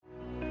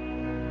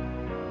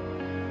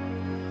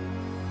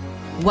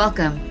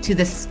Welcome to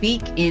the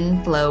Speak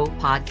in Flow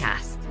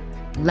podcast.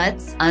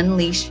 Let's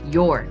unleash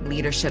your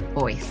leadership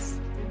voice.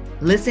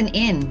 Listen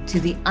in to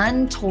the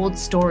untold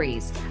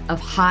stories of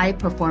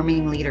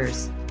high-performing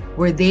leaders,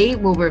 where they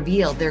will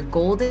reveal their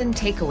golden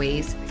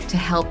takeaways to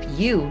help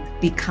you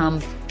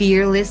become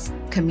fearless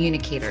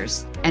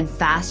communicators and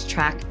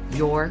fast-track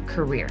your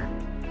career.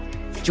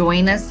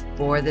 Join us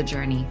for the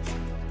journey.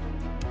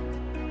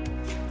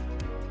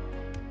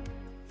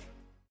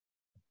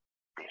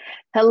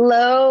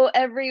 Hello,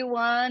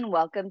 everyone.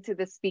 Welcome to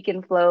the Speak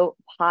and Flow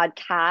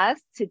podcast.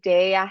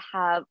 Today, I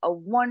have a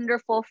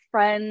wonderful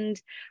friend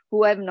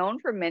who I've known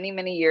for many,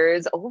 many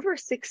years, over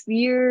 6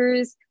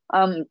 years.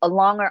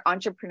 Along our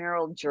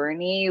entrepreneurial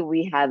journey,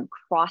 we have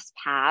crossed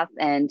paths,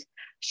 and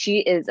she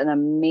is an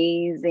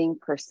amazing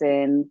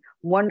person,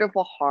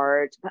 wonderful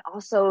heart, but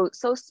also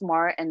so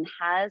smart and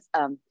has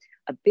a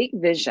big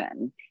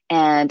vision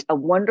and a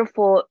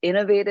wonderful,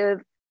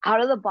 innovative,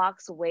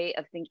 out-of-the-box way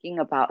of thinking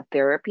about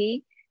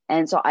therapy.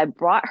 And so I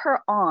brought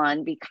her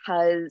on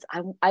because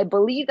I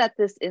believe that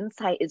this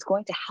insight is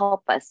going to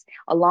help us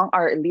along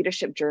our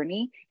leadership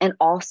journey and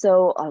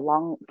also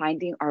along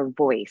finding our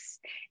voice.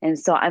 And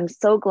so I'm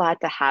so glad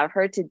to have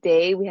her.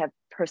 Today we have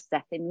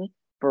Persephone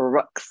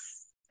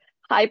Brooks.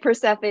 Hi,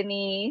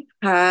 Persephone.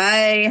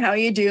 Hi, how are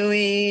you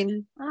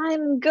doing?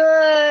 I'm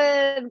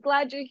good.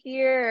 Glad you're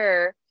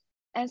here.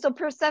 And so,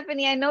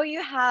 Persephone, I know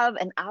you have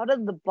an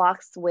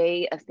out-of-the-box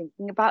way of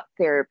thinking about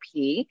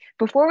therapy.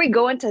 Before we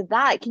go into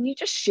that, can you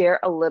just share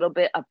a little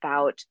bit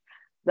about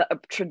the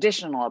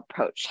traditional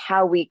approach,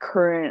 how we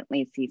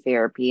currently see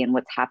therapy and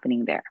what's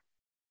happening there?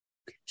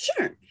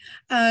 Sure.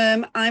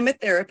 I'm a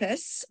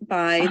therapist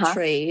by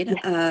trade.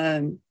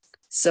 Yes.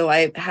 So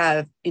I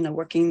have,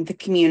 working the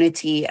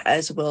community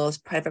as well as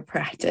private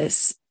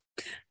practice.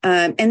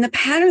 And the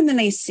pattern that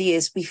I see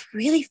is we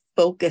really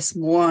focus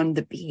more on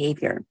the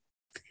behavior.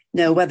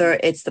 Whether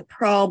it's the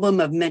problem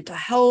of mental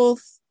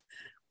health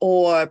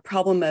or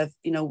problem of,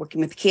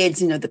 working with kids,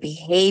 the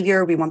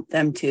behavior, we want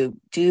them to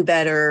do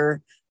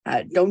better.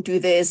 Don't do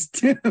this.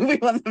 We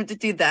want them to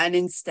do that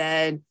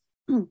instead.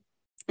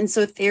 And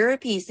so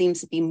therapy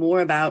seems to be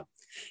more about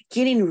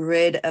getting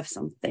rid of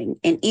something.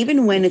 And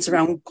even when it's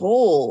around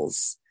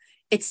goals,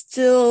 it's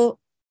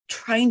still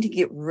trying to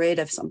get rid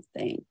of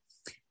something.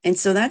 And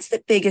so that's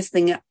the biggest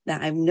thing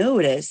that I've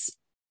noticed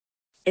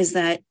is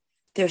that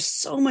there's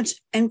so much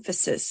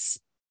emphasis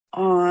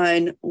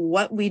on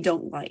what we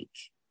don't like.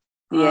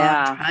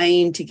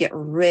 Trying to get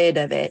rid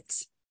of it.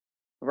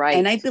 Right.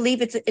 And I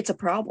believe it's a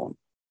problem.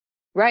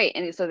 Right.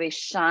 And so they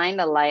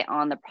shine a light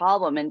on the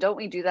problem. And don't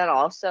we do that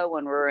also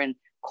when we're in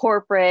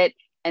corporate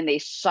and they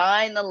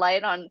shine the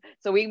light on?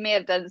 So we may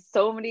have done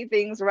so many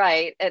things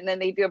right. And then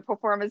they do a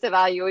performance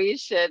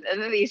evaluation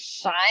and then they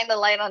shine the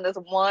light on this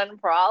one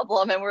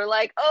problem. And we're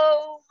like,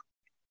 oh,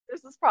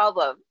 there's this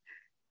problem.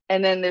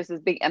 And then there's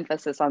this big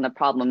emphasis on the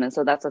problem. And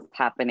so that's what's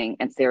happening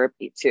in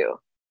therapy too.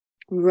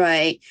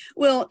 Right.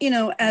 Well,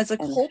 as a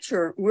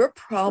culture, we're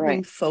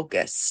problem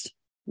focused.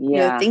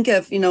 Yeah. Think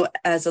of,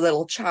 as a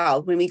little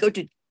child, when we go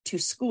to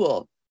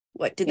school,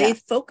 what do they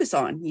focus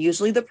on?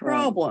 Usually the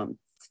problem.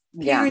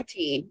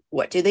 Parenting,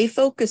 what do they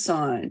focus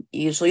on?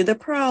 Usually the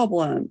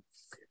problem.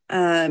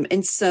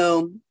 And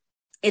so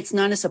it's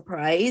not a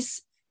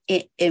surprise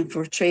it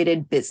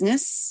infiltrated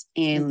business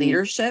and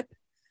leadership.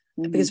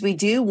 Because we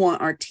do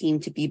want our team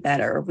to be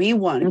better. We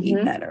want to be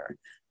better.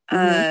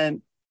 But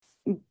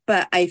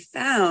I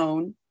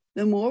found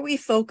the more we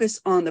focus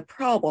on the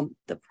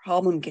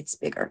problem gets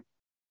bigger.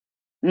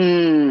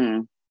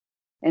 And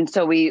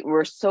so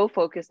we're so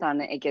focused on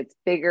it gets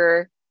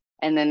bigger,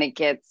 and then it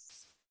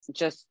gets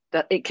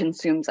it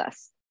consumes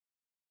us.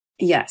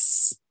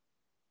 Yes.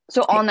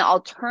 So on the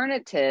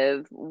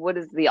alternative, what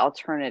is the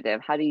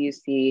alternative? How do you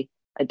see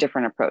a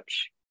different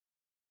approach?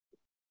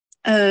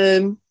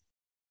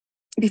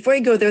 Before I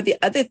go there, the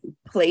other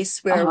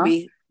place where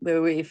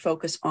we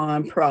focus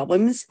on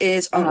problems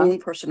is our own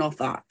personal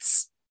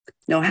thoughts.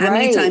 How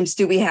many times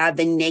do we have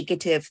the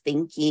negative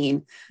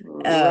thinking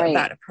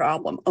about a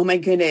problem? Oh my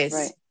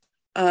goodness,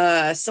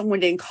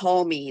 someone didn't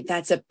call me.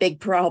 That's a big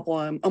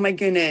problem. Oh my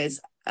goodness,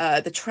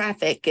 the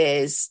traffic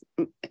is,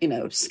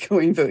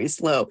 going very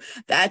slow.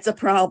 That's a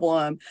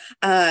problem.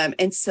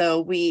 And so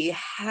we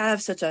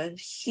have such a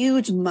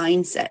huge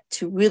mindset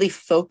to really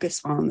focus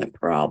on the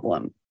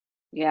problem.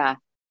 Yeah.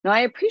 No,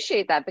 I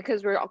appreciate that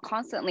because we're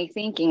constantly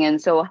thinking.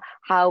 And so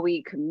how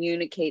we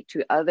communicate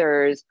to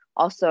others,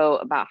 also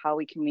about how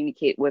we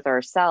communicate with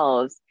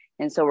ourselves.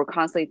 And so we're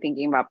constantly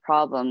thinking about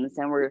problems,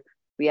 and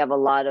we have a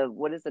lot of,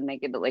 what is the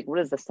negative, what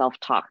is the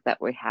self-talk that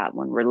we have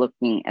when we're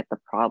looking at the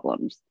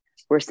problems?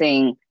 We're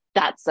saying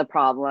that's the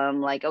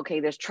problem. Okay,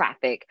 there's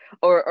traffic,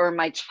 or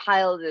my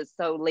child is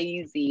so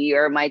lazy,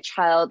 or my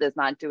child is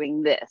not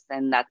doing this,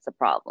 and that's the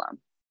problem.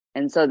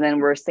 And so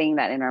then we're saying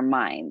that in our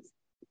minds.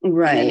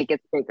 Right. And then it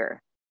gets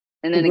bigger.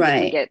 And then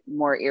we get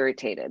more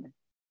irritated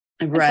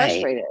and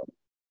frustrated.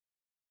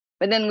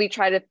 But then we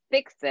try to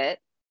fix it.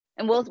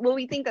 And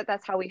we think that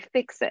that's how we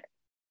fix it.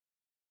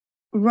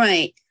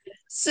 Right.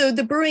 So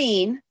the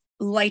brain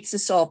likes to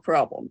solve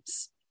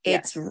problems.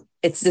 It's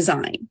Yes.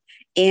 design.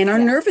 And our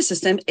Yes. nervous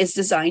system is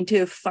designed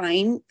to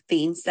find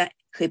things that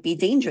could be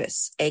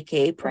dangerous,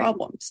 aka Right.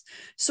 problems.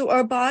 So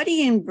our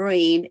body and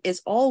brain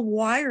is all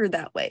wired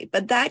that way,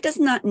 but that does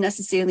not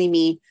necessarily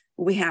mean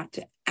we have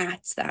to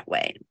act that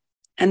way.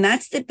 And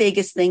that's the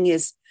biggest thing,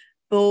 is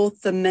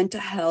both the mental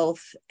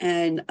health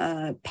and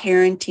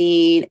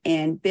parenting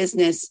and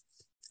business.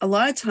 A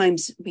lot of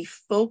times we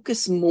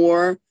focus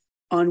more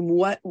on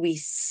what we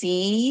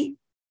see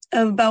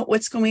about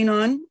what's going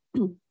on,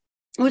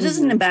 which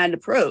isn't a bad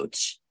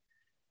approach,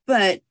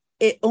 but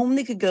it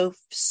only could go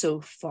so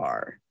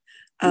far.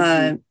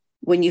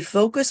 When you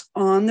focus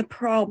on the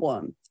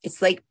problem,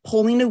 it's like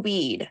pulling a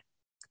weed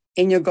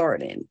in your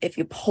garden. If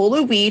you pull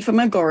a weed from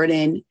a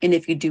garden, and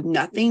if you do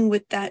nothing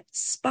with that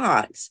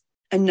spot,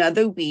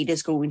 another weed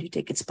is going to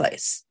take its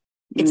place.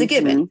 It's a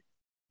given.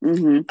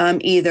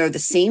 Either the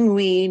same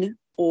weed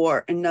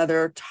or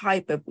another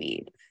type of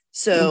weed.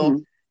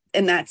 So,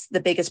 and that's the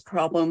biggest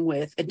problem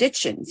with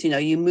addictions.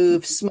 You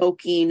move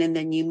smoking and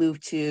then you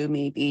move to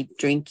maybe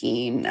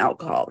drinking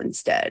alcohol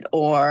instead,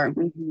 or,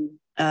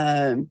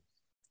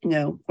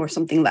 or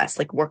something less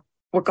like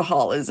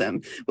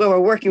workaholism, where we're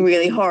working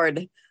really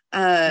hard.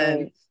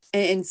 Right.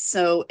 And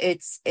so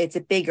it's a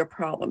bigger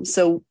problem.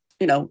 So,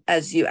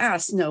 as you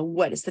asked,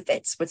 what is the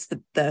fix? What's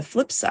the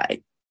flip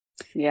side?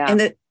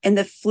 Yeah. And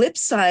the flip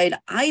side,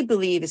 I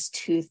believe, is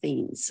two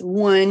things.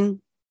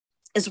 One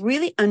is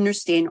really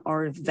understand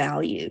our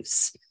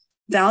values.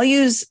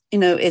 Values,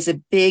 is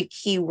a big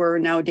key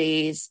word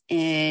nowadays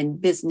in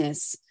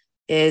business,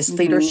 is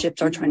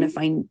leaderships are trying to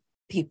find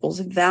people's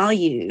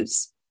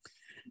values.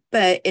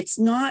 But it's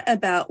not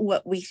about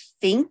what we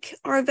think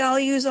our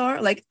values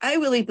are. Like, I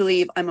really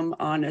believe I'm an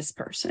honest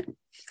person.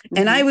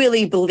 And I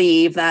really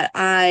believe that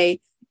I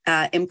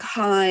am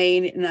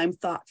kind and I'm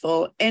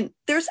thoughtful. And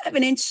there's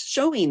evidence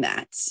showing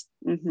that.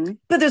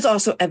 But there's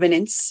also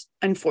evidence,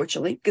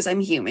 unfortunately, because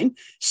I'm human,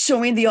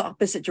 showing the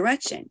opposite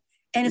direction.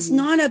 And it's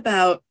not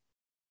about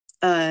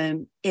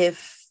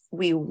if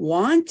we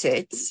want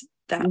it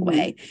that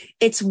way.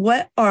 It's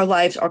what our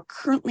lives are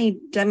currently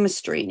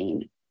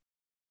demonstrating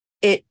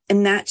it,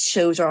 and that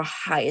shows our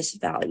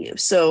highest value.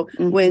 So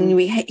when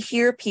we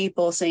hear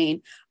people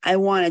saying, I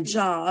want a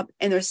job,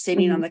 and they're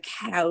sitting on the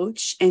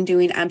couch and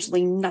doing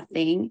absolutely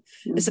nothing,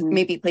 except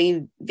maybe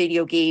playing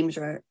video games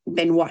or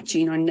been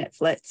watching on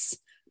Netflix.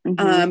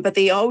 But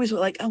they always were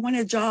like, I want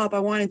a job, I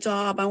want a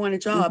job, I want a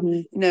job.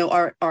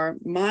 Our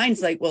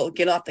mind's like, well,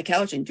 get off the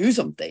couch and do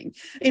something,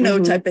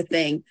 type of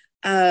thing.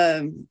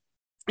 And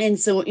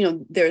so,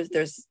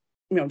 there's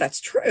that's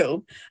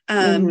true.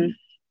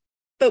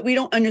 But we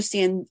don't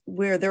understand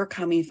where they're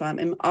coming from.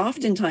 And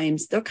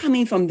oftentimes they're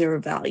coming from their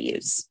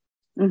values.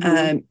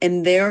 And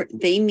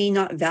they may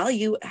not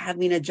value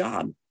having a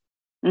job.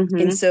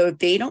 And so if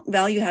they don't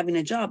value having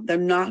a job, they're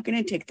not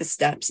going to take the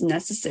steps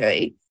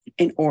necessary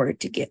in order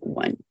to get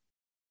one.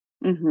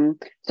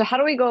 So how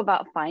do we go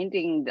about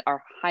finding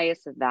our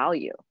highest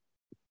value?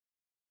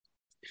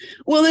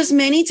 Well, there's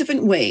many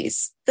different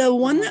ways. The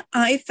one that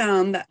I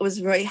found that was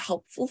very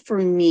helpful for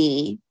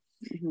me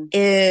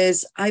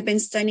is I've been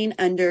studying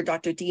under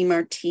Dr.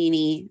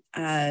 DeMartini.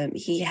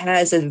 He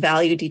has a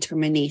value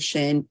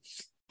determination.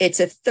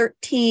 It's a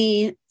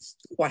 13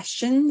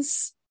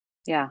 questions.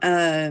 Yeah.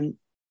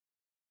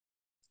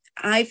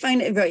 I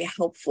find it very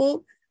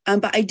helpful.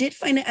 But I did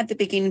find it at the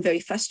beginning very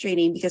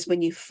frustrating, because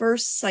when you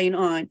first sign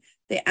on,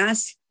 they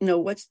ask,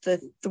 what's the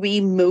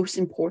 3 most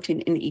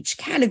important in each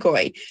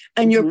category?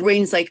 And your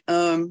brain's like,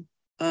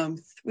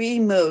 3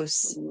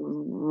 most.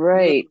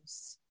 Right.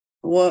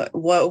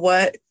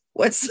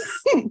 What's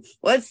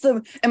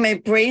the, and my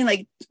brain,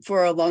 like,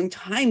 for a long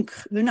time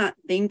could not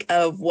think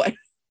of what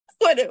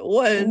it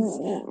was.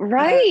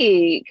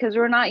 Right. Because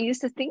we're not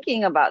used to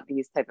thinking about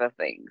these type of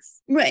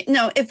things. Right.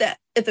 No, if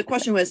the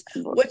question was,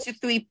 what's your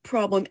 3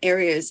 problem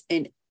areas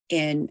in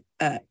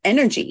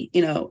energy,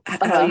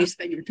 how you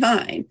spend your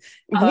time.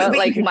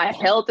 Like, my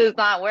health is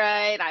not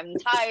right, I'm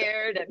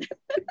tired.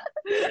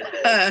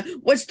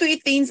 What's 3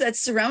 things that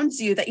surrounds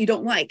you that you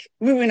don't like?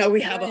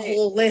 We have a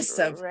whole list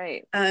of,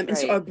 and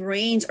so our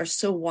brains are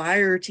so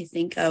wired to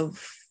think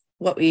of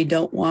what we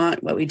don't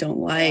want, what we don't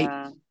like.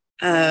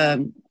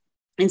 And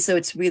so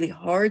it's really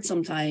hard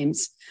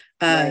sometimes.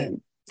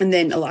 And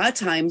then a lot of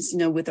times,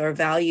 with our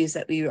values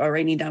that we are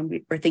writing down,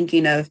 we're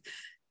thinking of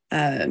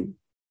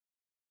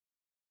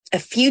a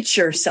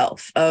future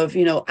self of,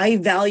 I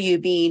value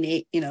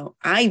being,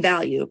 I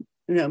value,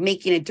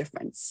 making a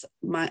difference.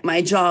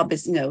 My job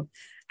is,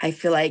 I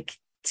feel like,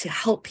 to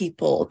help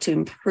people,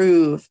 to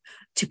prove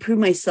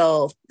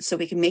myself so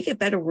we can make a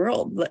better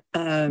world. But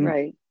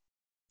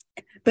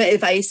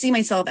if I see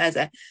myself as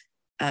a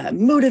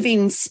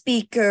motivating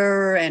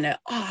speaker and an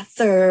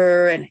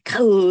author and a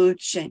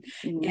coach,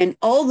 and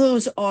all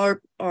those are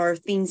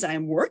things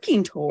I'm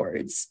working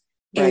towards.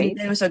 And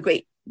those are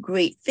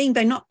great thing,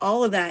 but not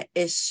all of that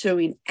is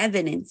showing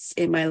evidence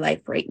in my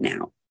life right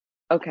now.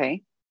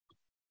 Okay.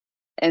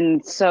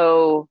 And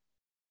so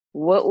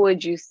what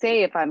would you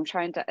say if I'm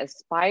trying to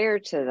aspire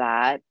to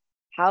that?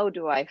 How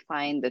do I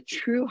find the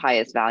true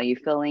highest value,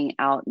 filling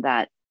out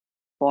that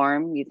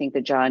form, you think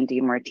the John D.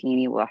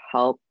 Martini will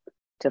help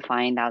to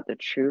find out the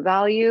true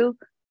value?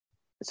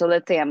 So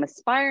let's say I'm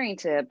aspiring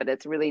to it, but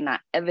it's really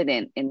not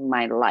evident in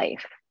my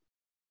life.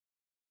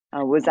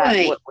 Was that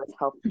Right. what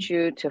helped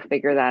you to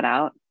figure that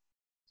out?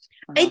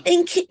 I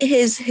think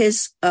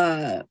his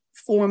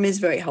form is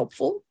very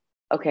helpful.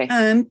 Okay.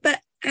 But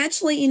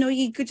actually,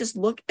 you could just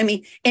look. I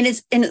mean, and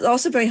it's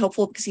also very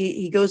helpful because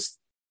he goes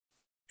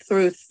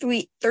through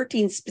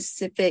 13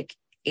 specific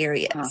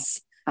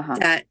areas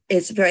that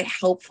is very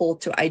helpful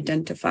to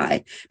identify,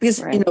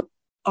 because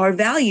our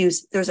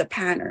values, there's a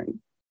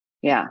pattern.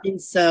 Yeah.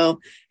 And so,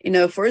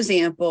 for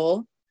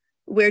example,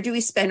 where do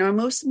we spend our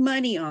most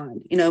money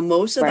on?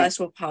 Most of us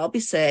will probably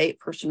say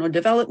personal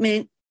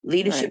development,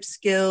 leadership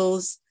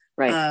skills,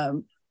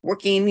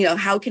 working,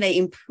 how can I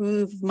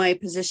improve my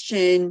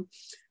position?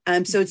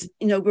 So it's,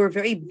 we're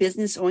very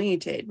business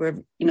oriented. We're,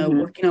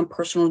 working on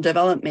personal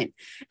development.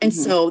 And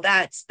so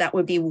that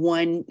would be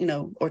one,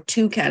 or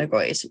two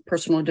categories: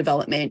 personal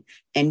development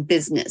and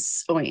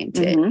business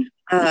oriented.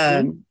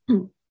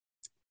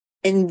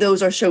 And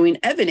those are showing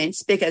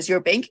evidence because your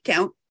bank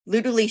account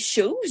literally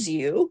shows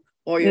you,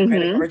 or your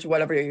credit cards,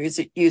 whatever you're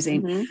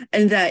using,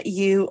 and that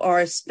you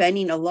are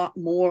spending a lot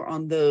more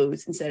on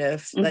those instead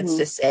of, let's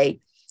just say,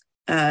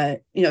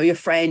 your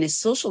friend is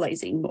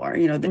socializing more,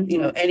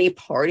 any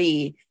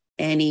party,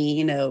 any,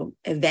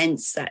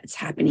 events that's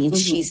happening,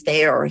 she's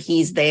there or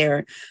he's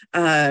there.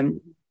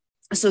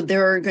 So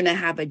they're going to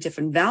have a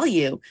different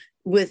value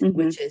with,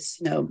 which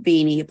is,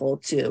 being able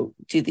to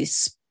do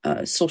these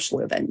social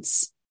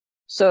events.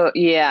 So,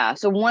 yeah.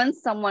 So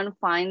once someone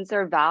finds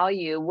their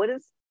value, what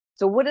is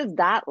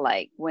that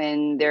like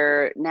when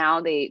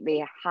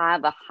they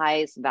have a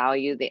highest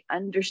value, they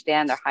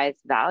understand their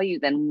highest value,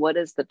 then what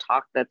is the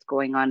talk that's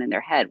going on in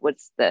their head?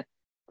 What's the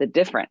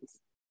difference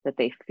that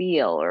they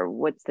feel, or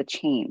what's the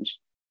change?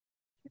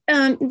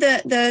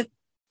 The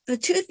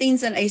two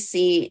things that I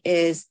see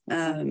is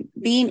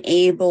being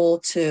able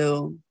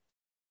to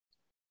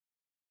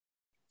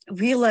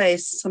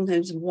realize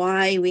sometimes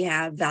why we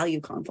have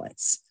value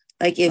conflicts.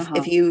 Like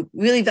if you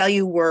really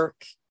value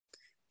work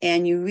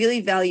and you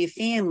really value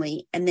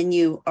family, and then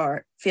you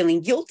are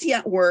feeling guilty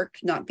at work,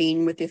 not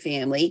being with your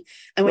family.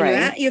 And when you're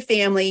at your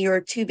family,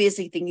 you're too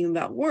busy thinking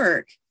about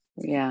work.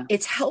 Yeah.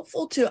 It's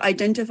helpful to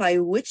identify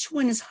which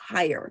one is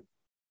higher.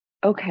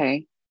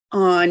 Okay.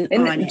 On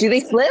do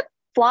they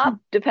flop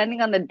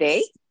depending on the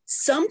day?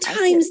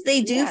 Sometimes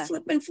they do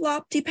flip and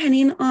flop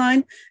depending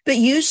on, but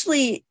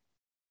usually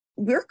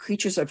we're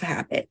creatures of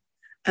habit.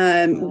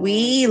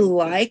 We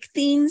like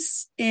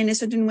things in a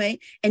certain way.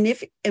 And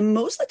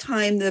most of the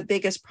time, the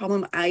biggest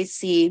problem I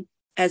see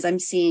as I'm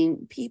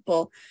seeing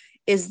people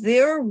is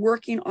they're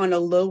working on a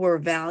lower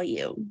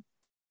value.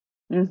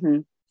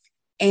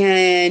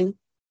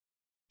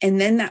 And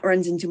then that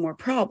runs into more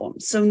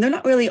problems. So they're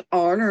not really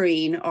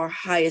honoring our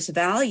highest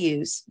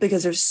values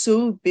because they're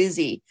so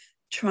busy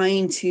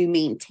trying to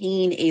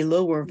maintain a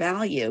lower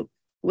value,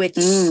 which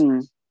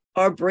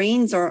our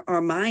brains,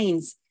 our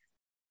minds,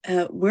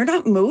 we're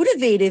not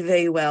motivated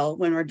very well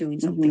when we're doing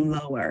something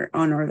lower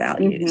on our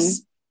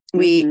values.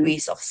 We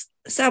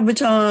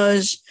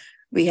self-sabotage.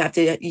 We have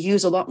to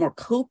use a lot more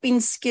coping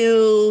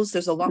skills.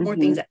 There's a lot more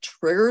things that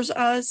triggers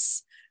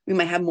us. We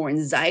might have more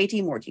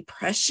anxiety, more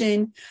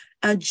depression,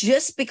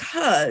 just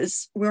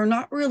because we're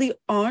not really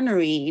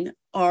honoring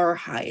our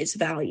highest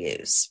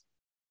values.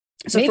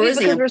 So maybe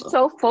because we're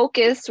so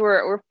focused,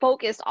 we're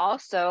focused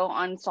also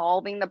on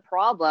solving the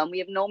problem. We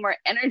have no more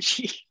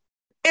energy.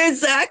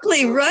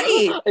 Exactly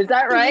right. Is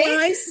that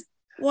right?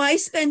 Why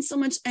spend so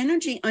much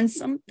energy on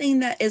something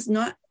that is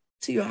not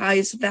to your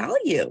highest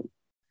value?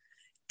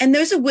 And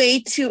there's a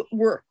way to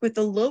work with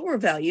the lower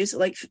values,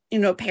 like,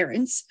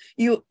 parents,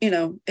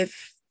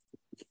 if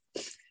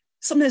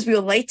sometimes we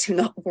would like to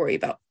not worry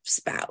about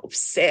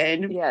spouse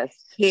and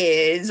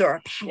kids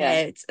or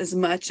pets as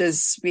much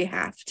as we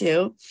have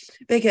to,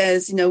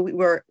 because,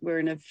 we're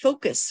in a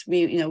focus.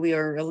 We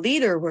are a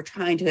leader. We're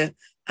trying to,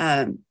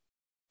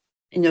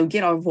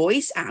 get our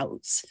voice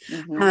out.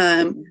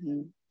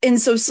 And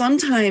so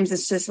sometimes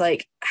it's just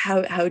like,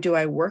 how do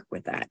I work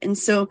with that? And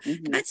so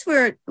that's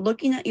where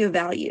looking at your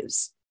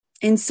values.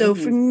 And so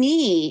for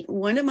me,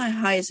 one of my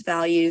highest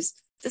values,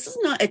 this is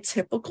not a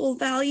typical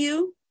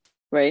value,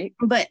 right?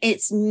 But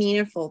it's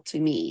meaningful to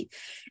me.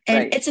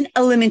 And it's an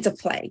element of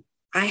play.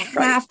 I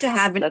have to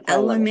have an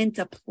element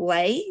of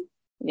play.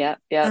 Yeah.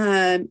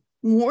 Yeah.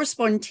 More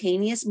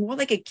spontaneous, more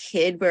like a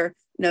kid where,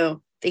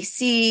 they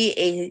see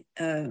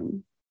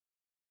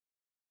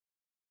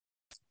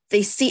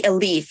a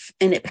leaf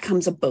and it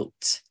becomes a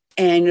boat,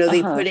 and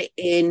they put it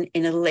in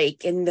a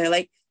lake, and they're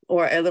like,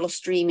 or a little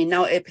stream, and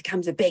now it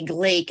becomes a big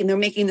lake, and they're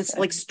making this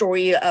like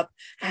story up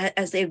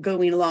as they're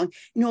going along,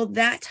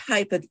 that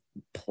type of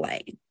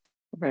play.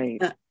 Right.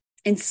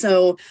 And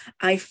so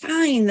I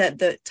find that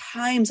the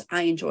times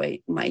I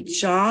enjoy my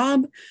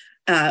job,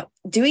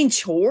 doing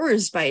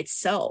chores by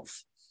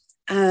itself,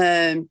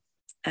 if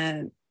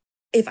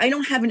I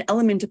don't have an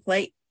element to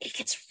play, it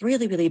gets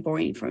really, really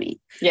boring for me.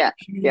 Yeah.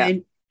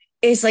 And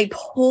it's like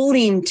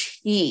pulling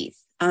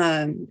teeth.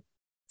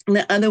 And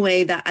the other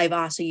way that I've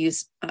also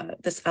used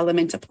this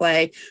element to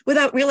play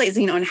without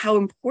realizing on how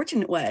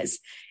important it was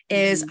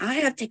is I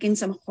have taken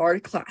some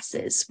hard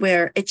classes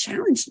where it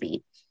challenged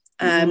me.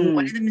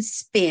 One of them is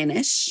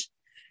Spanish.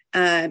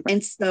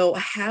 And so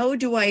how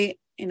do I,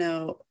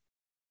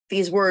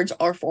 these words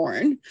are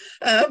foreign.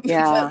 But,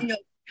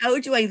 how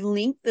do I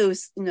link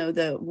those,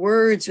 the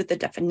words with the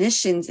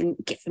definitions and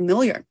get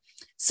familiar?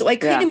 So I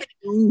created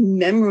my own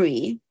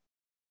memory.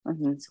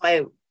 So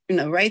I,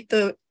 write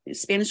the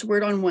Spanish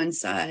word on one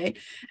side,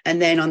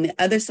 and then on the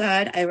other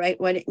side, I write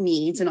what it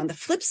means. And on the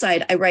flip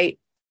side, I write,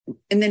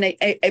 and then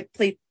I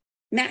play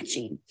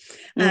matching.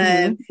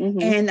 And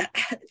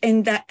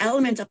that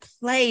element of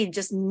play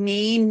just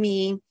made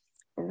me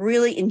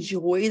really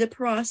enjoy the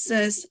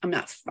process. I'm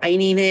not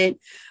fighting it.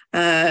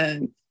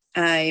 I'm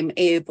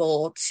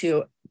able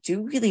to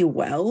do really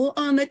well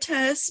on the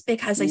test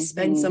because I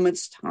spend so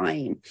much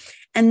time.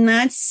 And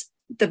that's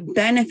the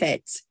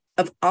benefit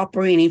of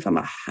operating from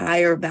a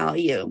higher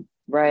value.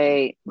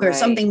 Right. Where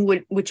something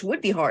which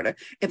would be harder.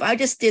 If I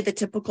just did the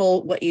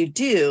typical what you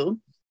do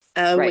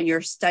when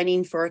you're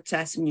studying for a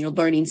test and you're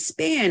learning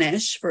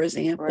Spanish, for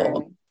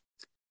example,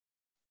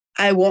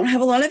 I won't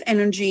have a lot of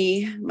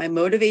energy. My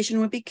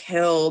motivation would be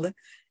killed.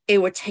 It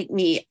would take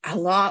me a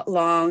lot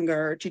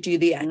longer to do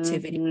the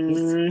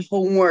activities.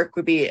 Homework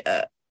would be,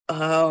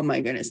 oh my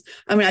goodness.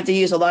 I'm going to have to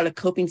use a lot of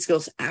coping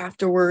skills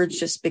afterwards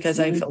just because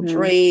I feel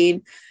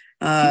drained.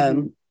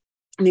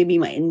 Maybe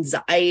my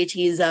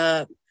anxiety is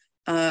up.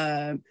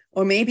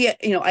 Or maybe,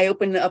 I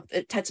open up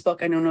the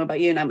textbook. I don't know about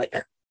you. And I'm like,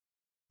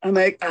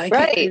 I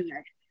can't do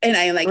that. And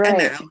I'm like, I'm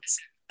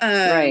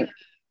out.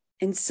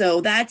 And so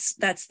that's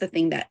the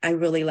thing that I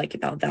really like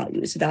about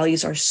values.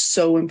 Values are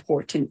so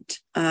important.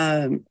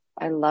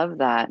 I love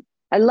that.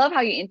 I love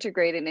how you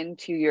integrate it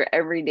into your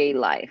everyday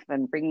life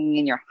and bringing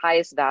in your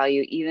highest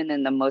value, even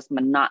in the most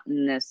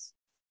monotonous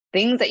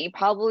things that you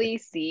probably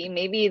see.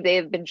 Maybe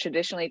they've been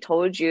traditionally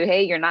told you,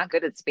 hey, you're not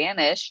good at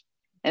Spanish.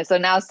 And so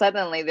now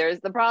suddenly there's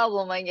the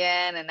problem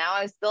again. And now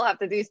I still have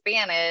to do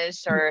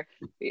Spanish or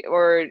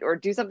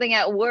do something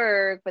at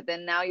work. But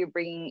then now you're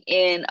bringing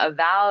in a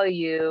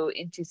value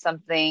into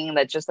something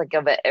that's just like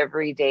of an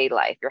everyday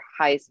life, your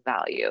highest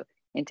value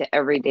into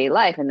everyday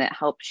life. And it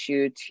helps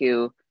you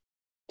to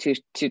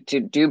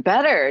do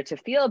better, to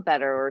feel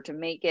better, or to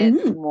make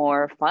it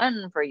more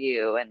fun for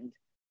you and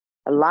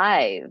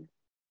alive.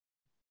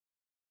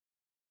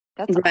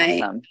 That's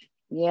awesome.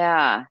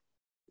 Yeah.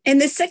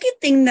 And the second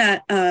thing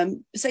that,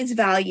 besides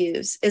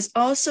values, is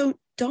also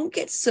don't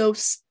get so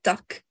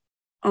stuck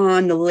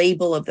on the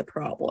label of the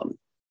problem.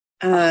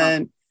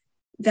 That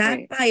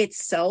by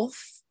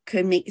itself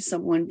could make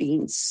someone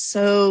being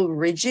so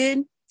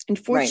rigid.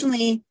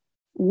 Unfortunately,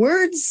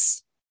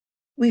 words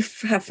we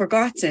have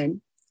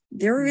forgotten,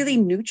 they're really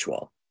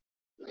neutral.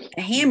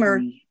 A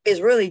hammer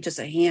is really just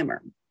a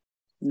hammer.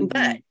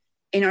 But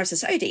in our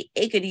society,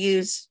 it could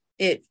use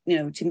it,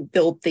 to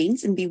build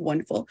things and be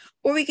wonderful,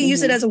 or we can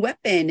use it as a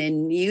weapon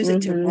and use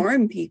it to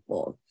harm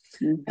people.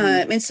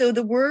 And so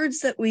the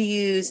words that we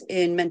use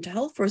in mental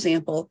health, for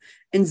example,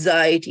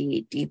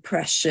 anxiety,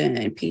 depression,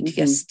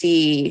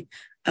 PTSD,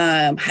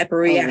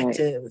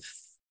 hyperreactive,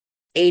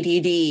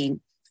 ADD,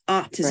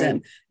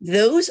 autism,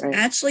 those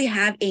actually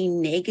have a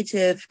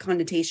negative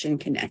connotation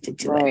connected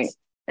to it.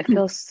 It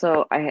feels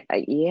so,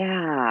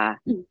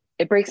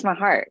 it breaks my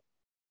heart.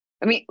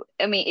 And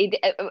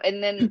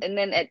then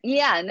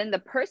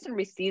the person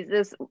receives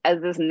this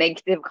as this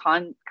negative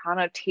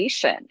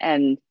connotation.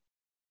 And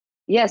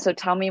so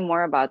tell me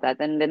more about that.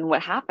 Then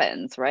what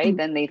happens, right?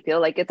 Then they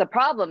feel like it's a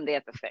problem they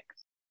have to fix.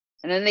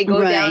 And then they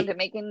go down to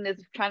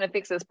trying to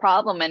fix this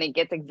problem, and it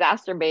gets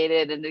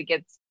exacerbated, and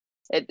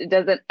it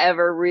doesn't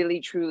ever really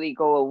truly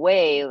go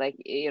away, like,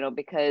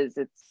 because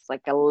it's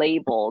like a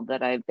label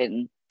that I've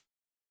been,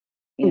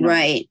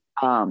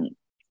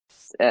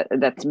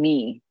 that's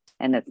me.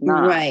 And it's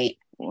not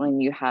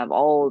when you have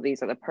all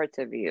these other parts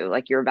of you,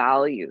 like your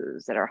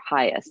values that are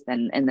highest,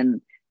 and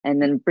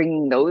then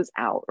bringing those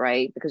out,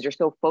 right? Because you're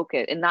so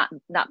focused and not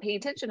paying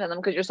attention to them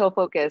because you're so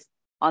focused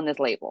on this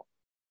label.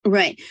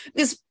 Right.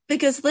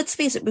 Because let's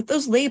face it, with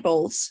those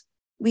labels,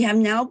 we have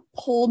now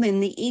pulled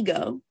in the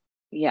ego.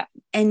 Yeah.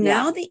 And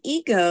now the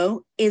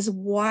ego is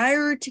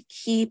wired to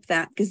keep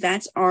that because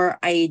that's our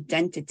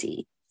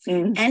identity.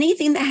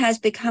 Anything that has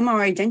become our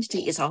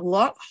identity is a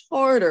lot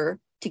harder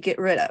to get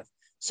rid of.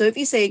 So if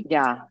you say,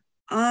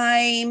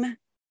 I'm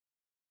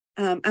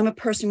a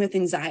person with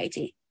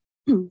anxiety,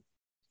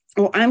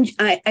 or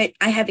I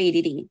have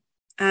ADD,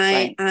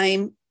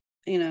 I'm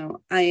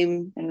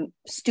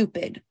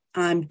stupid,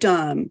 I'm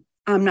dumb,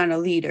 I'm not a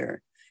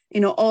leader,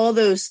 all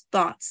those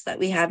thoughts that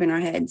we have in our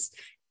heads.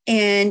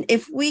 And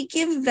if we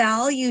give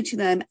value to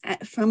them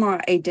from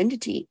our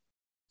identity,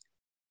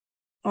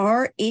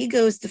 our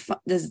ego is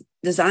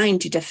designed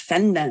to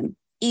defend them,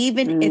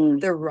 even if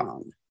they're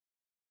wrong.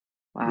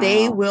 Wow.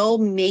 They will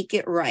make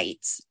it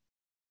right.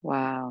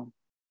 Wow.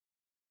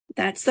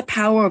 That's the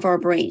power of our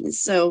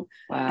brains. So,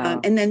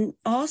 and then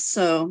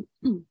also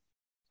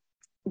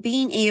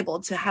being able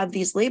to have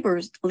these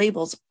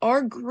labels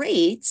are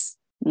great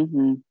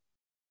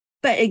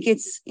but it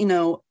gets,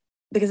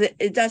 because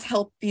it does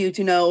help you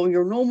to know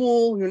you're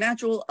normal, you're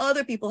natural.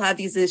 Other people have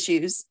these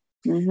issues,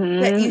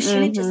 but you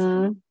shouldn't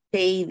just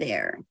stay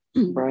there.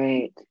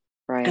 Right.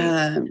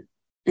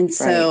 And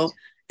so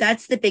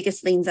that's the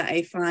biggest things that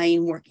I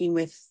find working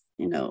with,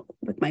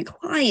 with my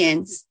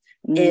clients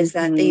is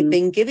that they've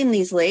been given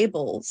these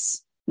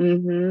labels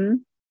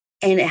and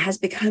it has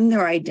become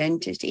their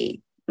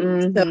identity.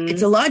 So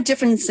it's a lot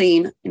different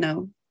saying,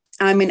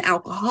 I'm an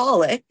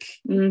alcoholic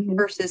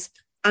versus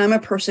I'm a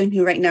person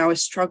who right now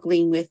is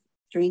struggling with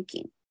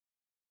drinking.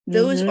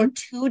 Those are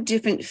two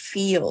different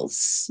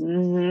feels.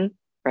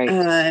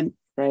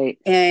 Right.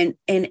 And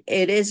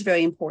it is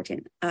very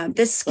important.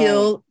 This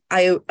skill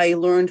I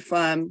learned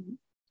from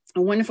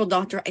a wonderful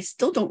doctor. I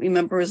still don't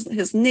remember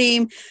his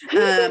name.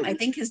 I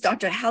think his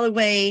Dr.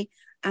 Holloway,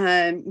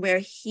 where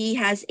he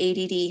has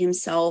ADD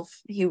himself.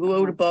 He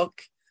wrote a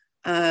book.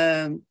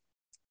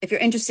 If you're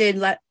interested,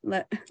 let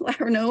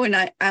her know,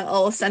 and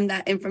I'll send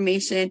that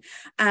information.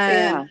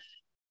 And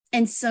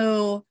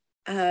so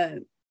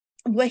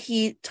what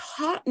he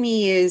taught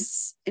me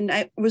is, and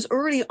I was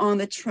already on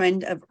the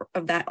trend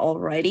of that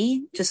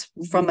already, just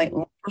from my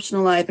own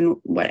personal life and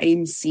what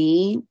I'm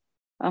seeing,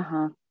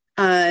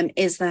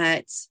 is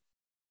that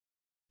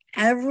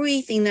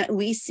everything that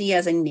we see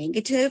as a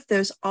negative,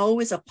 there's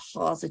always a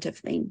positive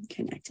thing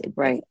connected.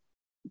 Right.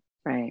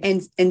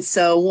 And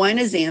so one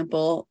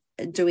example,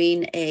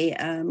 doing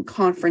a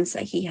conference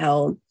that he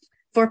held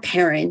for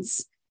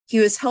parents, he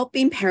was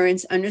helping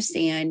parents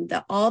understand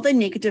that all the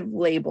negative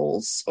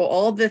labels or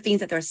all the things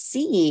that they're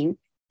seeing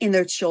in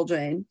their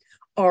children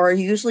are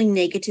usually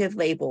negative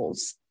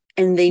labels,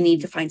 and they need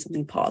to find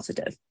something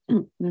positive.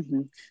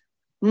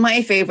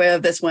 My favorite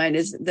of this one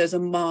is there's a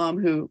mom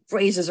who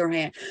raises her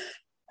hand.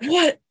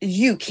 What?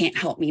 You can't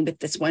help me with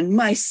this one.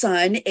 My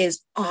son is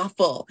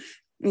awful.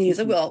 And he's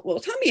like, well,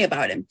 tell me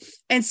about him.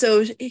 And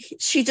so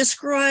she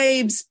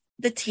describes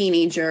the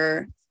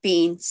teenager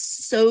being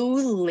so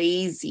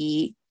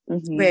lazy,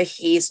 where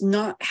he's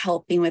not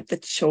helping with the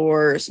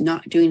chores,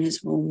 not doing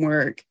his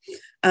homework,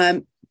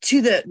 to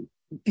the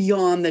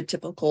beyond the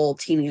typical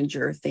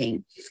teenager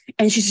thing.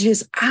 And she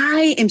says,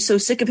 I am so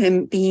sick of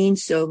him being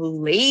so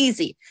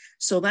lazy.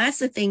 So that's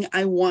the thing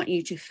I want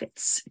you to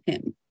fix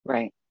him.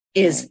 Right.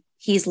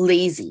 He's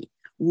lazy.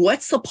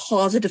 What's the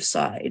positive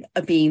side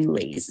of being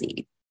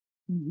lazy?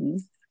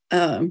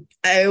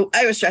 I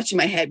was scratching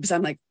my head because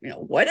I'm like,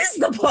 what is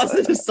the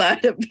positive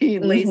side of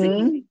being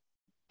lazy?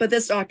 But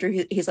this doctor,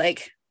 he's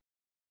like,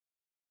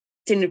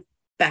 didn't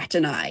bat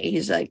an eye.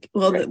 He's like,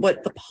 well,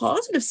 what the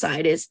positive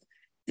side is,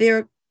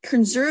 they're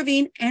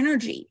conserving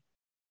energy.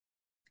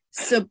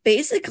 So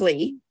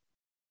basically,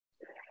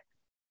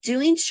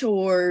 doing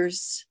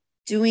chores,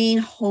 doing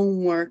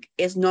homework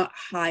is not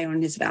high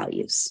on his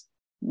values.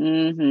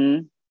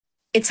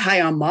 It's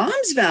high on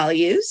mom's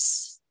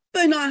values,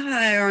 but not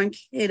high on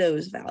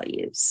kiddos'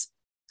 values.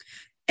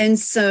 And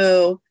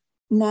so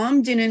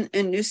mom didn't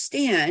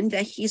understand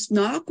that he's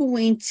not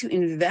going to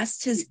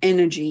invest his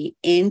energy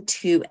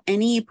into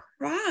any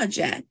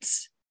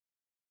project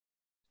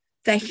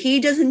that he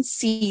doesn't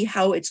see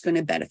how it's going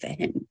to benefit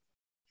him.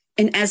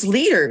 And as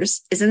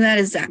leaders, isn't that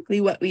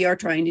exactly what we are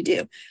trying to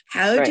do?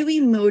 How do we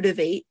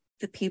motivate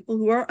the people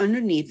who are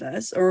underneath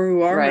us or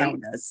who are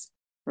around us?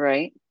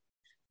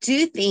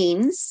 Do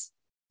things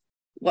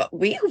what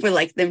we would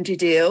like them to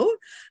do,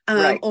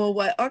 or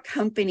what our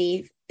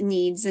company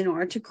needs in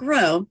order to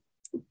grow.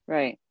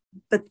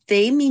 But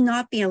they may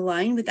not be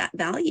aligned with that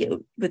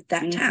value, with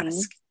that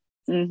task.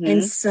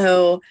 And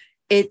so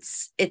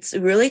it's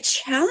really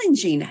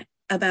challenging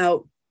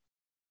about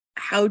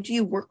how do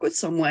you work with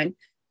someone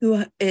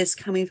who is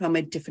coming from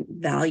a different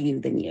value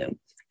than you.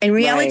 And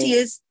reality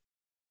is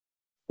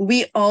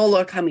we all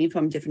are coming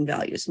from different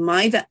values.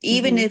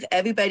 Even if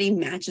everybody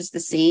matches the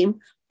same,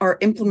 our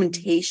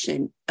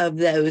implementation of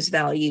those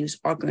values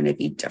are going to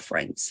be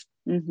different.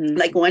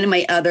 Like one of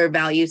my other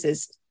values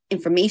is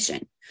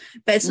information,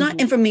 but it's not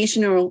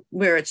informational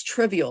where it's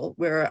trivial,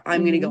 where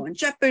I'm going to go on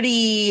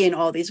Jeopardy and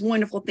all these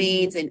wonderful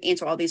things and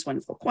answer all these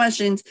wonderful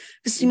questions.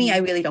 Because to me, I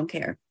really don't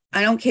care.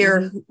 I don't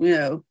care,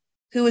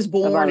 who was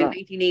born in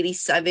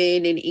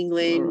 1987 in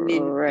England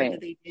and what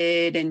they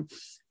did. And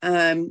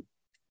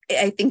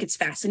I think it's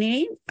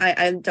fascinating.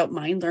 I don't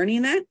mind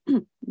learning that,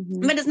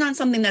 but it's not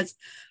something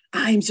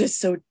I'm just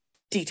so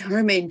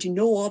determined to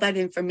know all that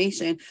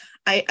information.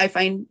 I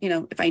find,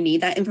 if I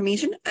need that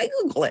information, I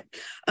Google it.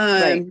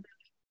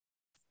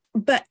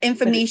 But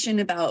information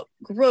about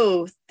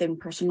growth and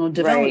personal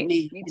development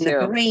and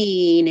the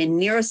brain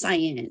and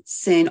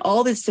neuroscience and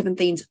all these different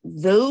things,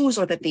 those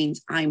are the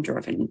things I'm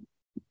driven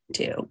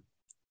to.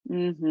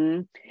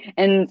 And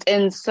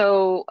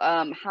so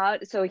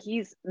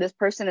this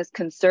person is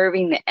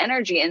conserving the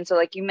energy. And so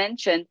like you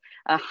mentioned,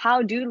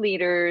 how do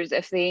leaders,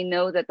 if they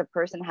know that the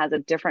person has a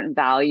different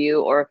value,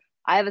 or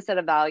I have a set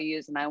of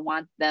values and I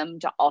want them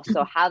to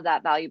also have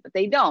that value, but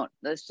they don't,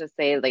 let's just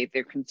say like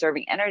they're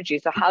conserving energy.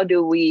 So how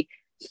do we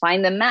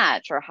find the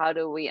match, or how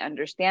do we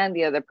understand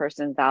the other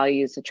person's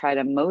values to try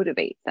to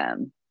motivate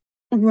them?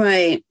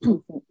 Right.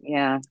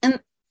 Yeah. And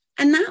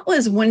And that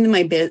was one of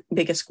my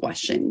biggest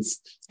questions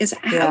is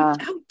Yeah.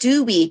 how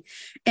do we,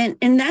 and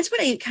that's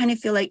what I kind of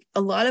feel like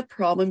a lot of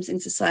problems in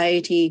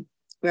society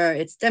where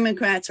it's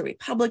Democrats or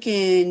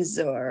Republicans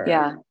or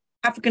Yeah.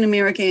 African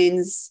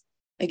Americans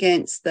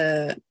against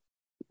the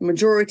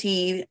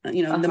majority,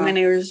 the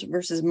minors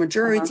versus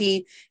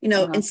majority,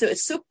 and so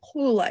it's so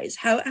polarized.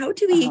 How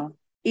do we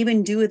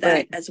even do that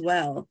Right. as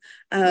well?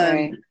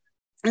 Right.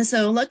 And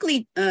so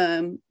luckily,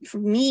 for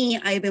me,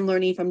 I've been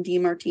learning from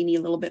DeMartini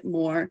a little bit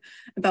more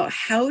about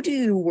how do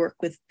you work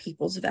with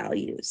people's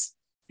values?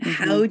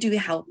 How do you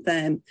help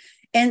them?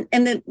 And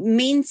the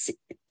main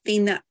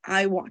thing that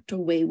I walked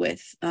away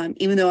with,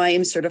 even though I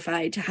am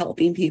certified to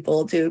helping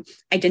people to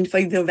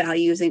identify their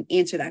values and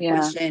answer that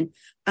question,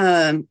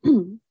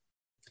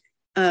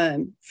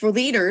 for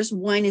leaders,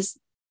 one is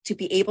to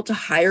be able to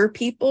hire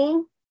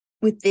people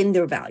within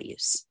their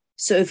values.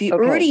 So if you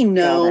already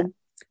know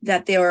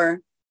that they are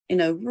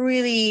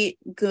really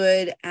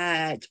good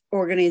at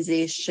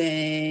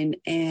organization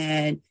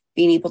and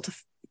being able to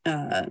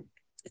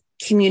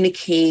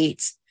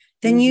communicate,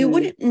 then you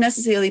wouldn't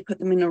necessarily put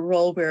them in a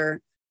role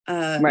where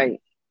where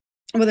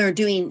they're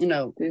doing,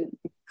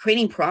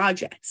 creating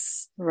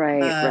projects,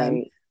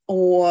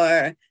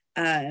 or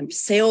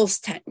sales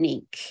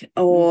technique,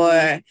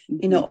 or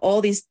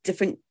all these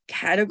different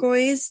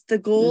categories. The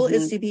goal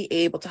is to be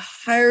able to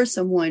hire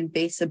someone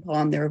based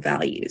upon their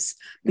values,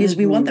 because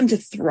we want them to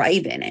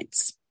thrive in it.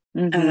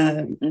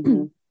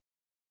 And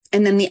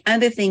then the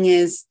other thing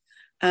is,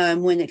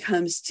 when it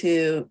comes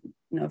to,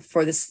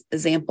 for this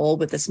example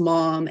with this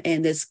mom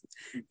and this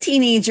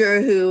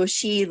teenager who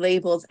she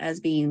labels as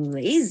being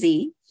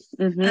lazy,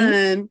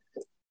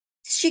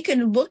 she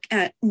can look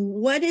at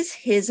what is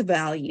his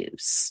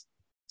values,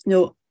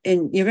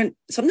 and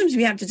sometimes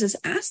we have to just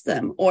ask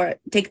them or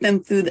take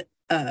them through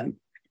and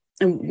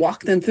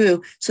walk them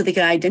through so they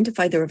can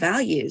identify their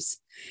values.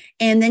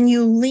 And then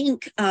you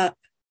link up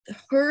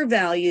her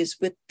values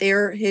with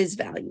his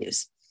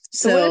values.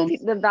 So what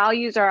if the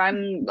values are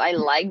I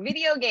like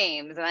video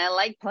games and I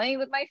like playing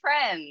with my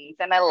friends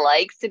and I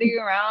like sitting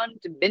around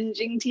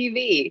binging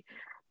TV.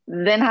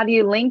 Then how do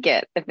you link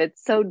it if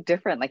it's so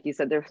different? Like you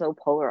said, they're so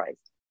polarized.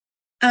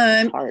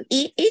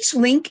 Each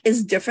link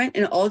is different,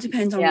 and it all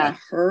depends on what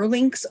her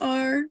links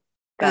are,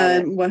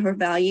 what her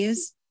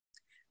values.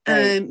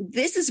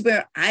 This is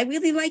where I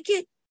really like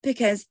it,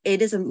 because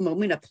it is a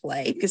moment of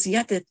play, because you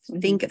have to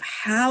think of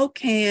how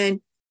can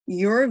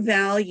your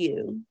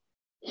value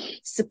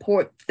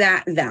support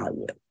that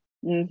value.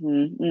 It's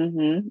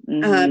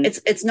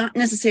not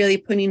necessarily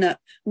putting up,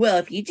 well,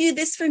 if you do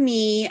this for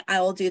me,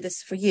 I will do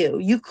this for you.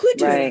 You could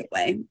do it that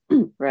way.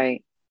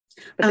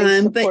 But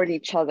they support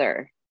each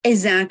other.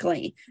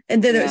 Exactly.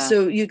 And then,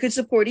 so you could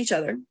support each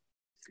other.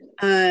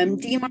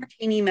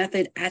 DeMartini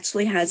method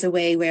actually has a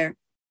way where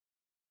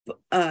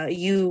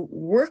you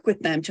work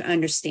with them to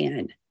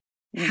understand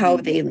how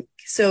they link.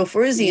 So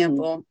for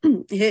example,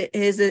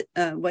 his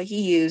what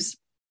he used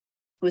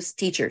was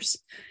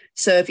teachers.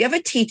 So if you have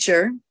a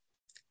teacher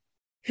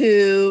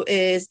who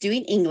is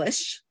doing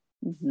English,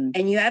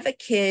 and you have a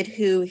kid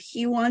who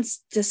he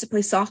wants just to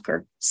play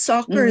soccer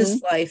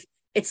is life,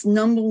 it's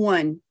number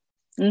one.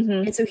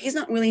 And so he's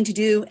not willing to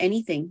do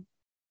anything.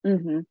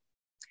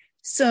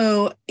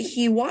 So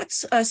he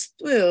walks us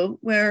through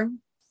where,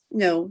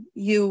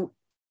 you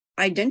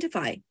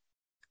identify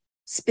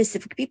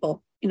specific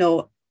people,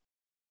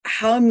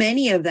 how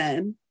many of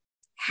them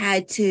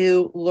had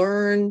to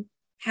learn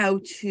how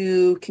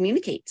to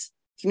communicate.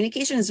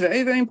 Communication is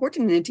very, very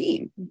important in a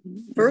team.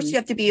 First, you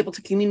have to be able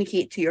to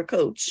communicate to your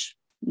coach.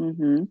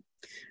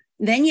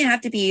 Then you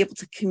have to be able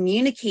to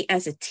communicate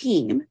as a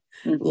team.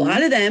 A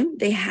lot of them,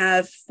 they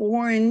have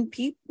foreign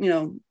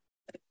people,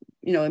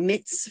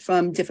 admits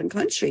from different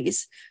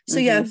countries. So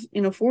you have,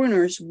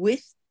 foreigners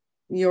with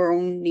your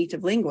own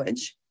native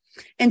language.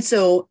 And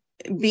so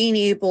being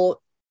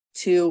able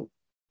to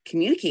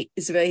communicate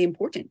is very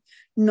important,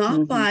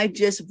 not by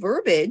just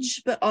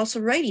verbiage, but also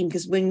writing,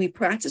 because when we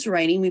practice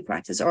writing, we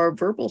practice our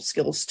verbal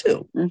skills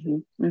too.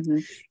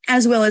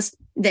 As well as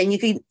then you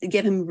could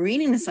give him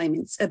reading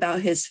assignments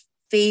about his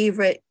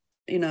favorite,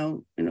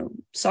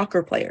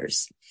 soccer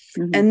players.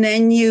 And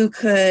then you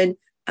could,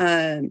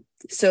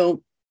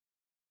 so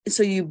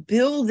you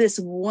build this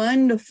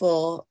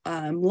wonderful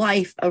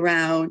life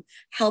around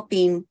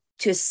helping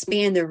to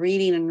expand the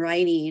reading and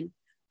writing.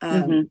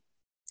 You're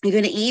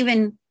going to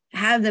even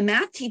have the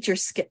math teacher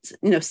step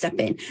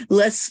in.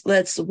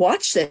 Let's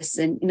watch this,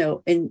 and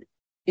in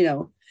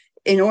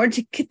order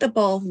to kick the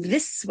ball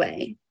this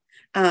way,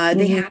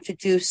 they have to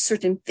do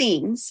certain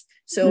things.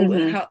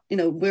 So how,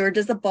 where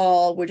does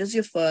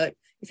your foot,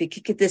 if you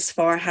kick it this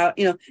far, how,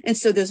 and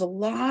so there's a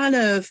lot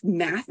of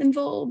math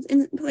involved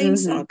in playing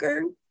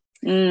soccer.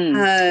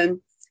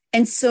 And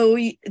so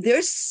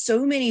there's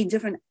so many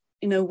different,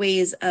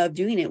 ways of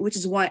doing it, which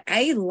is why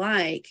I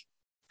like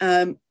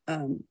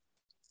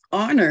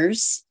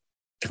honors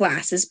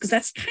classes, because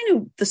that's kind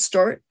of the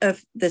start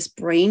of this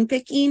brain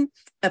picking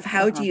of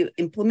how do you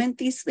implement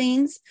these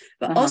things,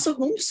 but also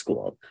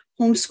homeschool.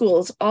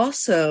 Homeschool is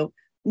also,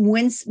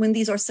 when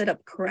these are set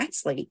up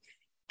correctly,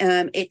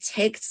 It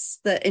takes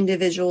the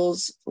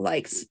individual's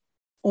likes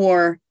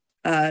or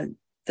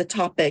the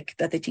topic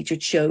that the teacher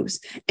chose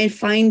and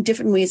find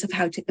different ways of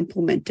how to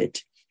implement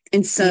it.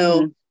 And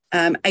so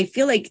I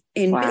feel like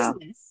in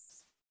business,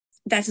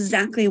 that's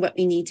exactly what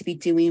we need to be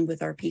doing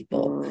with our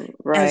people,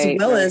 as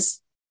well as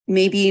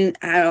maybe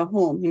at a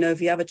home.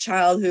 If you have a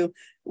child who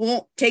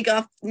won't take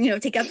out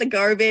the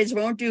garbage,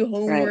 won't do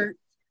homework,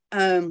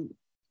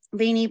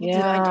 being able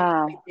to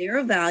identify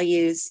their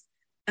values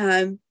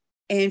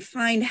and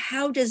find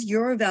how does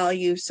your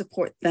value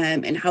support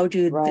them and how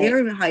do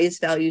their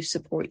highest values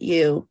support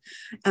you.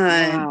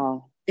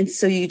 And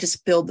so you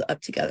just build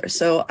up together.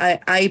 So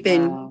I've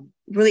been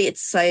really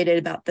excited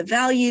about the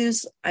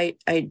values. I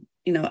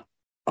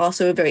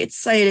also very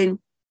excited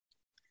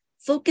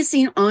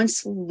focusing on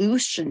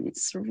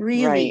solutions,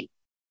 really.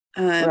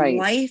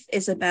 Life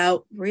is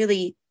about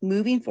really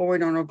moving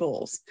forward on our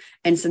goals.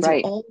 And since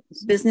we're all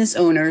business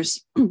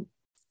owners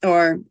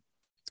or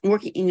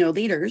working,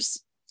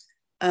 leaders,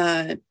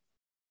 all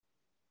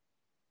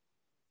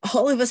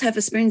of us have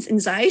experienced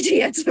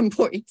anxiety at some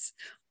points.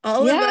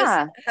 All of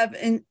us have,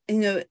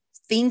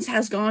 things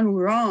has gone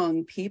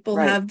wrong. People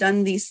have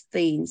done these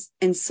things.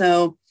 And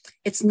so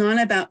it's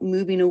not about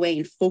moving away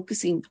and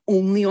focusing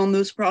only on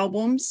those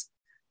problems,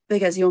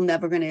 because you're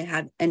never going to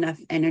have enough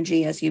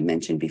energy, as you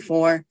mentioned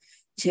before,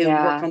 to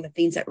work on the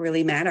things that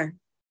really matter.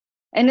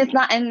 And it's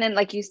not, and then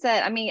like you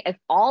said, I mean, if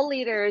all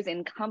leaders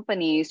in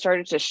companies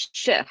started to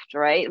shift,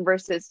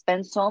 versus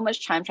spend so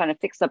much time trying to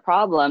fix the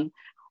problem,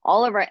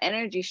 all of our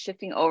energy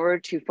shifting over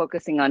to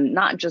focusing on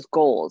not just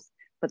goals,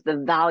 but the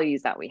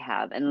values that we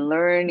have and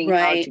learning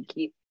how to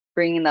keep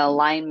bringing the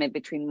alignment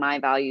between my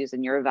values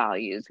and your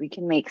values, we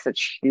can make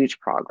such huge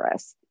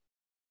progress.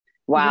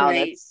 Wow,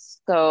 that's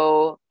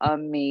so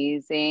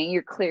amazing.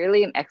 You're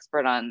clearly an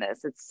expert on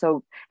this. It's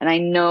so, and I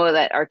know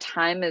that our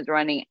time is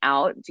running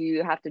out. Do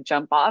you have to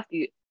jump off?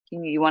 You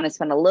want to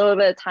spend a little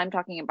bit of time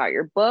talking about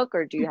your book,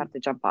 or do you have to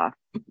jump off?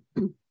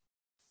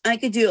 I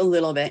could do a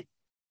little bit.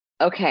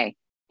 Okay.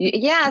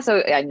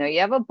 So I know you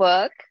have a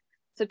book.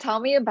 So tell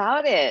me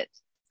about it.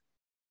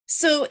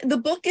 So the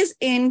book is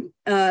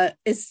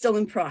still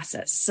in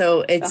process.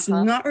 So it's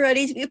not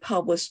ready to be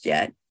published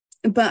yet,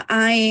 but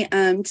I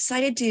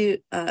decided to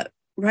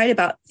write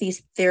about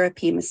these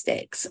therapy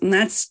mistakes. And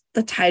that's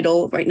the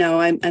title right now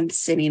I'm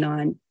sitting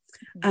on.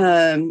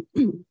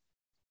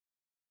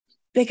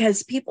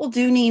 Because people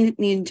do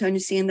need to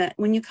understand that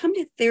when you come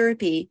to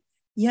therapy,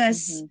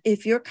 yes,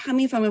 if you're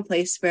coming from a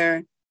place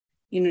where,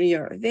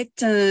 you're a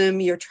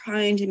victim, you're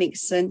trying to make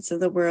sense of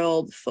the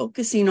world,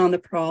 focusing on the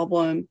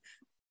problem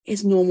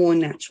is normal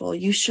and natural.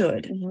 You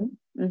should.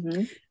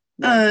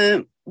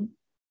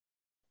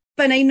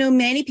 But I know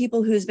many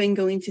people who's been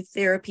going to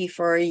therapy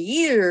for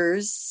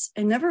years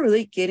and never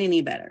really get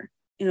any better.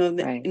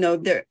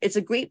 It's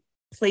a great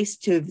place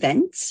to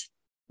vent.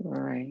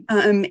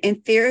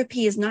 And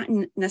therapy is not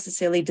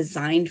necessarily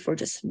designed for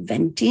just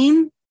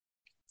venting.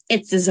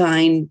 It's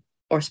designed,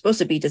 or supposed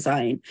to be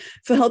designed,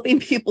 for helping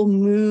people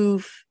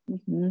move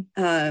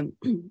and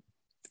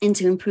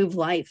to improve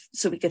life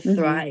so we could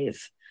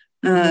thrive.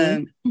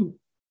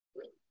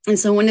 And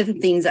so one of the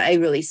things that I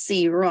really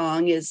see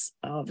wrong is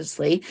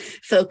obviously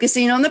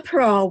focusing on the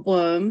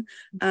problem,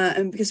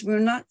 because we're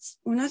not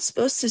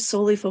supposed to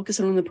solely focus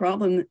on the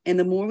problem. And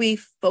the more we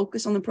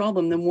focus on the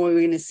problem, the more we're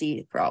going to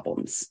see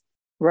problems.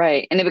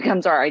 Right. And it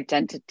becomes our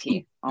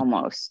identity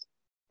almost.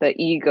 The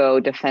ego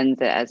defends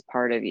it as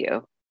part of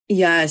you.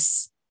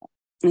 Yes.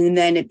 And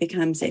then it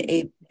becomes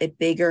a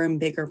bigger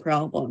and bigger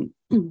problem.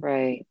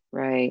 Right.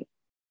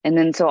 And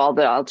then so all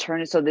the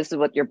alternatives, so this is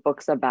what your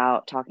book's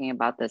about, talking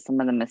about some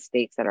of the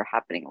mistakes that are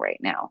happening right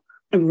now.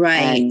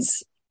 Right.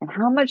 And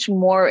how much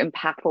more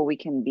impactful we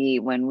can be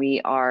when we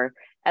are,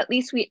 at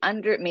least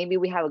maybe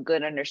we have a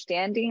good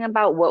understanding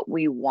about what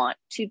we want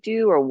to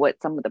do or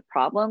what some of the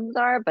problems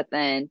are, but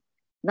then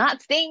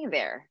not staying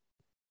there.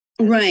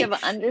 Right. You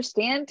have an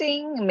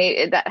understanding,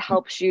 maybe that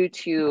helps you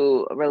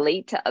to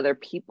relate to other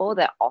people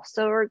that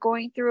also are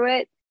going through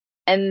it.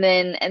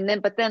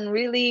 But then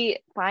really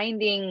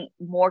finding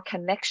more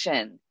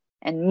connection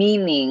and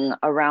meaning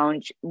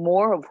around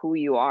more of who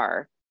you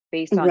are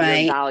based on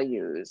your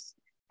values,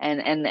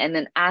 and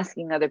then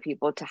asking other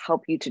people to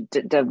help you to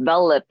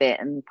develop it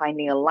and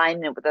finding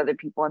alignment with other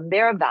people and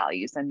their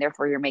values. And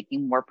therefore you're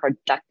making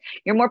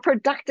you're more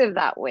productive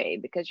that way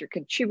because you're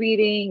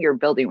contributing, you're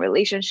building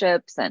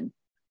relationships and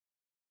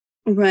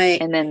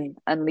then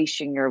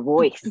unleashing your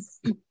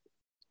voice.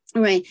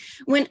 Right.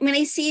 When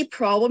I see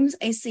problems,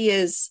 I see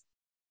is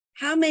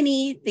how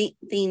many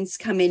things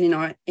come in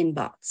our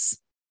inbox.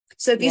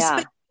 So if you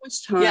spend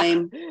much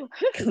time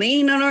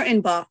cleaning on our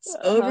inbox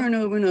over and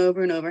over and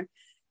over and over,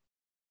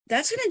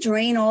 that's going to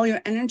drain all your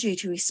energy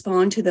to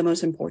respond to the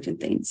most important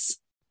things.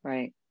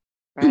 Right.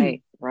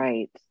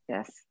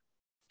 Yes.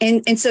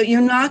 And so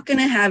you're not going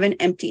to have an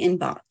empty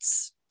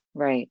inbox.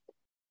 Right.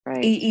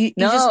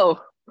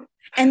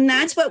 And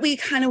that's what we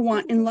kind of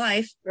want in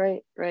life.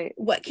 Right.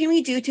 What can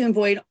we do to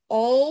avoid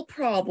all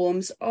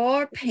problems,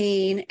 all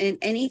pain, and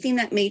anything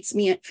that makes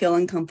me feel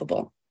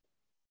uncomfortable?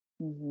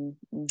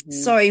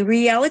 Sorry,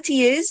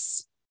 reality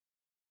is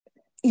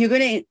you're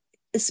going to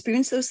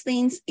experience those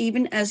things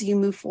even as you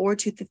move forward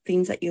to the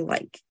things that you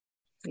like.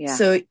 Yeah.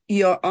 So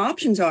your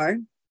options are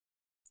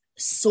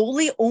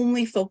solely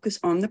only focus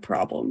on the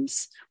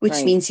problems,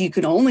 which means you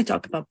can only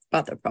talk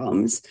about the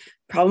problems.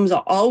 Problems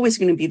are always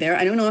going to be there.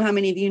 I don't know how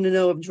many of you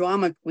know of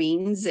drama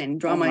queens and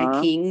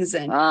drama kings,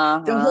 and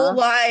their whole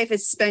life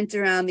is spent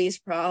around these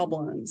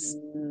problems.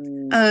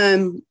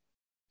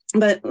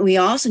 But we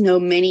also know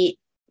many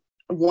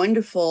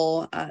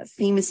wonderful,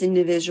 famous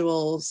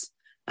individuals,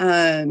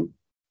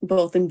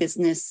 both in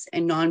business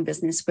and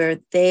non-business, where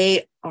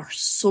they are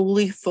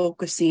solely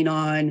focusing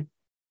on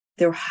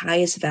their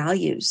highest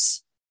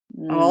values.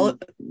 All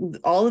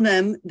of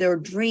them, their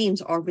dreams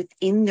are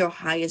within their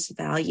highest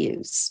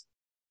values.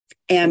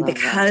 And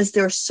because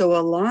they're so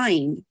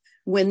aligned,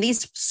 when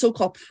these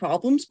so-called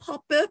problems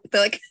pop up,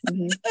 they're like,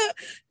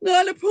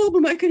 not a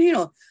problem I can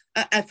handle.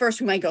 At first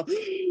we might go,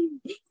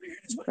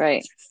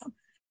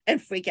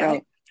 and freak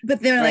out. But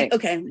they're like,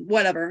 okay,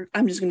 whatever.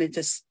 I'm just going to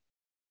just,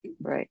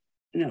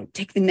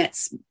 take the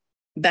next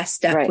best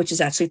step, which is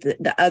actually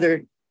the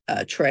other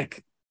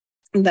trick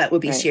that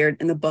would be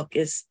shared in the book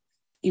is,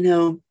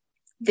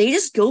 they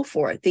just go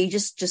for it. They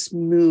just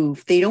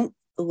move. They don't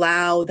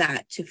allow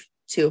that to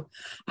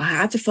I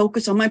have to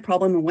focus on my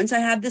problem. And once I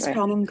have this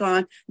problem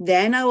gone,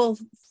 then I will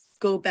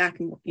go back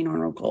and working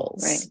on our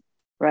goals.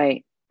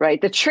 Right.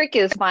 The trick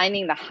is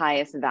finding the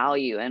highest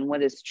value and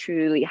what is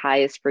truly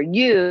highest for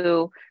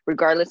you,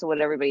 regardless of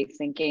what everybody's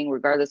thinking,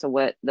 regardless of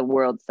what the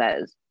world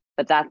says.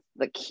 But that's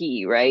the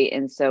key, right?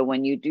 And so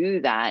when you do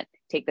that,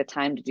 take the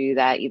time to do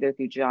that, either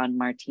through John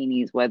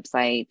Martini's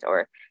website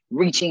or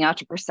reaching out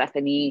to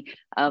Persephone,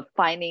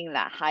 finding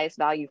that highest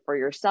value for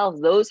yourself,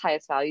 those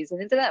highest values.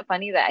 And isn't that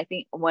funny that I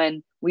think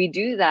when we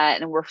do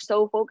that and we're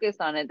so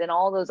focused on it, then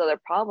all those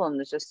other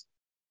problems just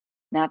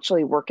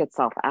naturally work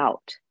itself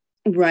out.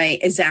 Right,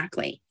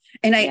 exactly.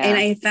 And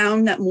I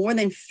found that more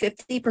than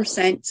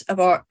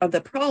 50% of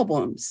the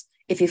problems,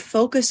 if you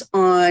focus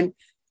on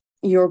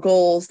your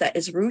goals that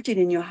is rooted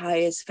in your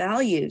highest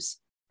values,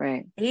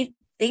 they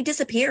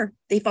disappear.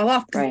 They fall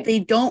off because they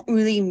don't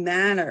really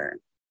matter.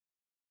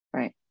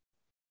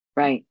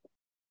 Right.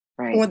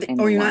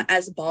 Or you're not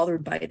as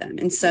bothered by them.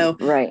 And so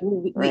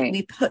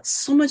we put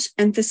so much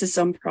emphasis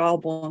on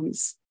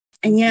problems.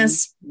 And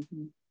yes,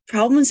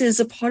 problems is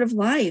a part of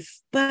life,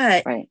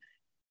 but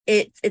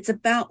it's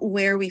about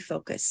where we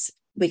focus.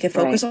 We can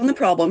focus on the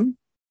problem,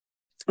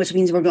 which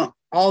means we're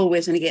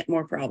always going to get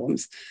more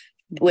problems,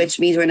 which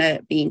means we're going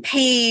to be in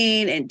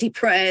pain and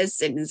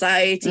depressed and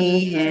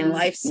anxiety and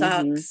life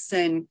sucks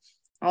and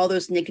all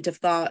those negative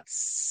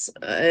thoughts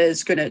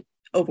is going to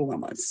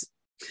overwhelm us.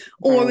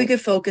 Or we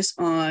could focus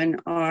on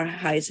our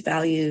highest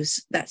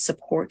values that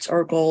supports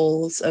our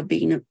goals of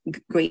being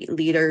great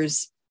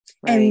leaders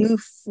and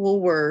move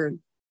forward,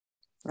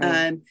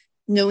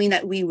 knowing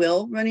that we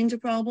will run into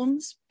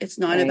problems. It's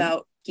not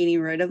about getting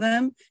rid of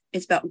them.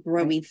 It's about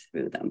growing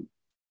through them.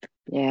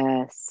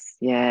 Yes.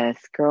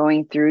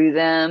 Growing through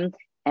them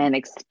and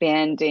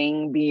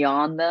expanding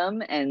beyond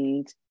them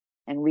and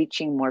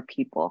reaching more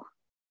people,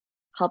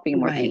 helping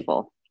more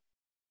people.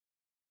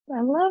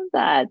 I love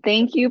that.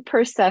 Thank you,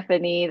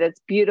 Persephone. That's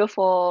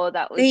beautiful.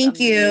 That was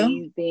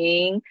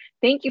amazing.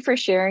 Thank you for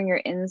sharing your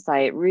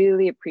insight.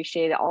 Really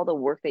appreciate it. All the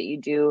work that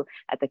you do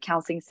at the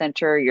counseling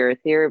center, your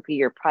therapy,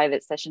 your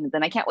private sessions.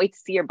 And I can't wait to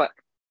see your book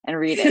and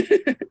read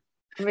it.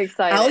 I'm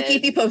excited. I'll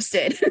keep you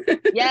posted.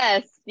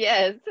 Yes.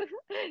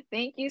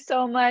 Thank you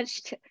so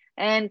much.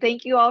 And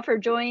thank you all for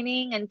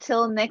joining.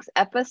 Until next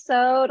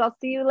episode, I'll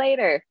see you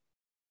later.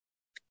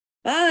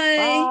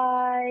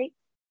 Bye.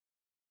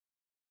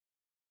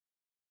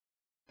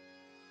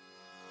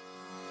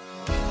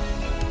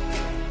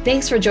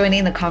 Thanks for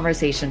joining the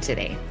conversation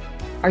today.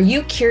 Are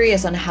you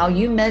curious on how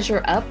you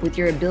measure up with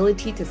your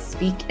ability to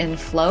speak in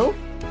flow?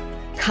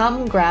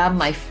 Come grab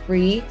my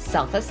free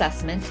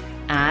self-assessment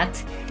at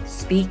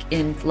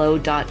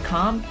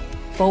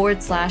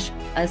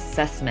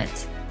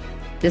speakinflow.com/assessment.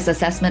 This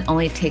assessment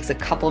only takes a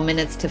couple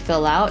minutes to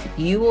fill out.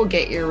 You will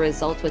get your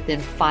results within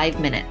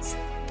 5 minutes.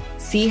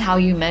 See how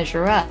you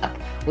measure up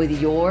with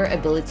your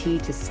ability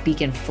to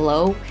speak in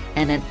flow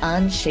and an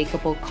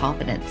unshakable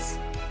confidence.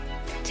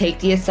 Take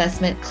the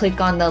assessment, click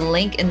on the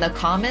link in the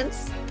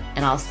comments,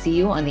 and I'll see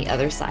you on the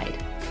other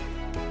side.